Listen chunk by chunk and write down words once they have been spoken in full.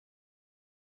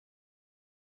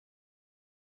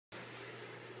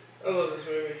I love this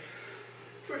movie.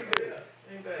 Pretty good.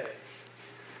 Ain't bad.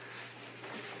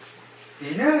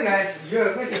 You know, guys,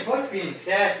 we're supposed to be in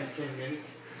class in 10 minutes.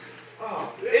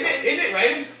 Oh, isn't it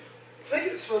raining? I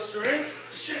think it's supposed to rain.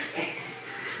 Let's check.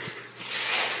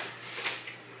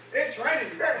 It's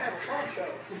raining. You better have a poncho.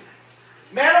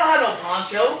 Man, I don't have no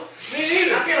poncho. Me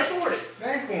neither. I can't afford it.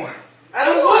 Make one. I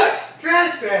don't know what?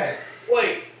 Trash bag.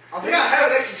 Wait. I think I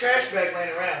have an extra trash bag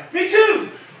laying around. Me too.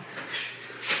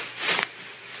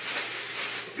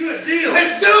 Good deal.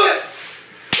 Let's do it.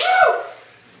 Woo!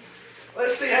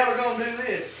 Let's see how we're gonna do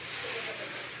this.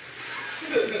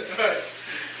 Alright.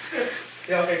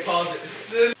 Yeah, okay, pause it.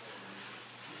 Really?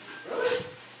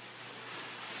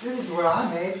 This is what I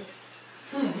made.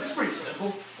 That's pretty simple. I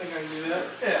think I can do that.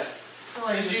 Yeah.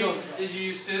 Did you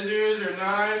use scissors or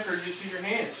knife or just use your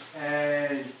hands?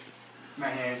 My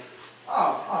hands.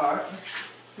 Oh, alright.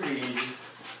 Pretty easy.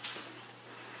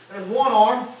 There's one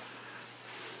arm.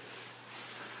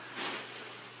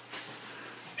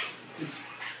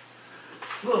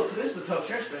 Look, this is a tough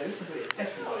trash bag. This is gonna be a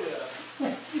tough one. Oh, yeah.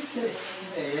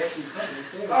 Hey, that's too.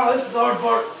 Oh, this is the hard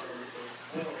part.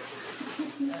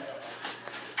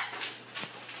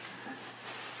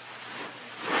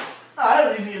 Oh, that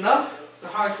was easy enough. The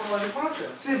high quality poncho.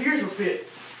 See if yours will fit.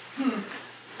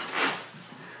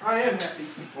 I am happy.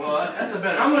 Well, that's a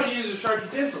better. I'm going to use a sharp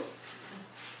utensil.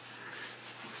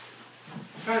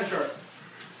 Kind of sharp.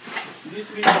 It used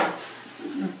to be nice.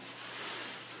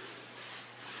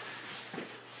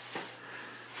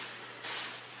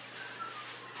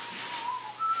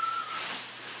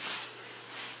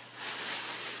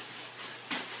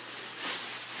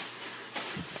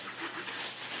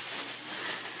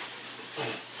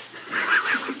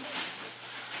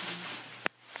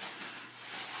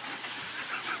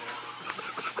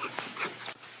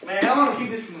 Man, I want to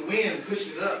keep this from the wind and push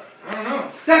it up. I don't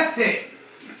know. That thing!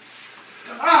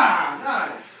 Ah,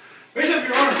 nice. Raise up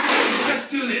your arm. Let's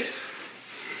do this.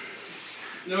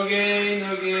 No gain,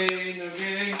 no gain, no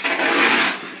gain.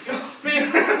 Go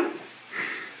spin around.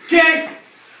 Okay.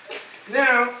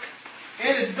 Now,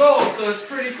 and it's gold, so it's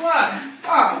pretty flat.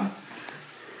 Ah.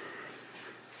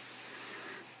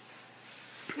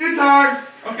 You're tired.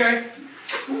 Okay.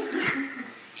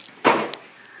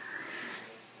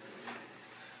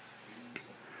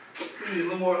 You need a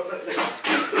little more.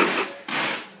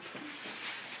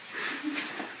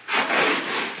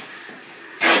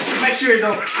 Make sure you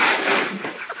don't.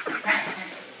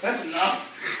 That's enough.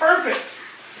 Perfect.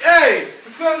 Hey!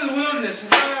 Let's go out to the wilderness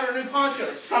and try out our new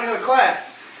ponchos. Time to go to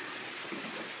class.